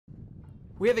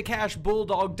We have a Cash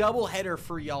Bulldog doubleheader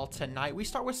for y'all tonight. We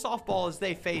start with softball as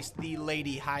they face the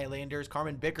Lady Highlanders.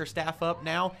 Carmen Bickerstaff up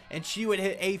now, and she would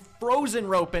hit a frozen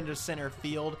rope into center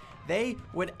field. They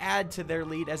would add to their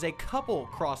lead as a couple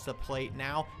cross the plate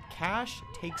now. Cash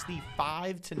takes the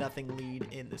 5-0 lead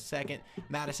in the second.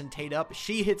 Madison Tate up.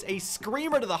 She hits a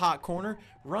screamer to the hot corner.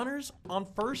 Runners on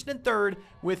first and third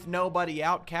with nobody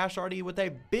out. Cash already with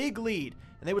a big lead,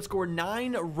 and they would score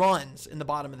 9 runs in the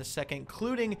bottom of the second,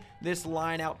 including this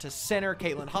line out to center.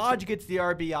 Caitlin Hodge gets the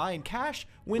RBI, and Cash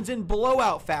wins in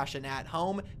blowout fashion at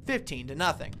home,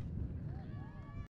 15-0.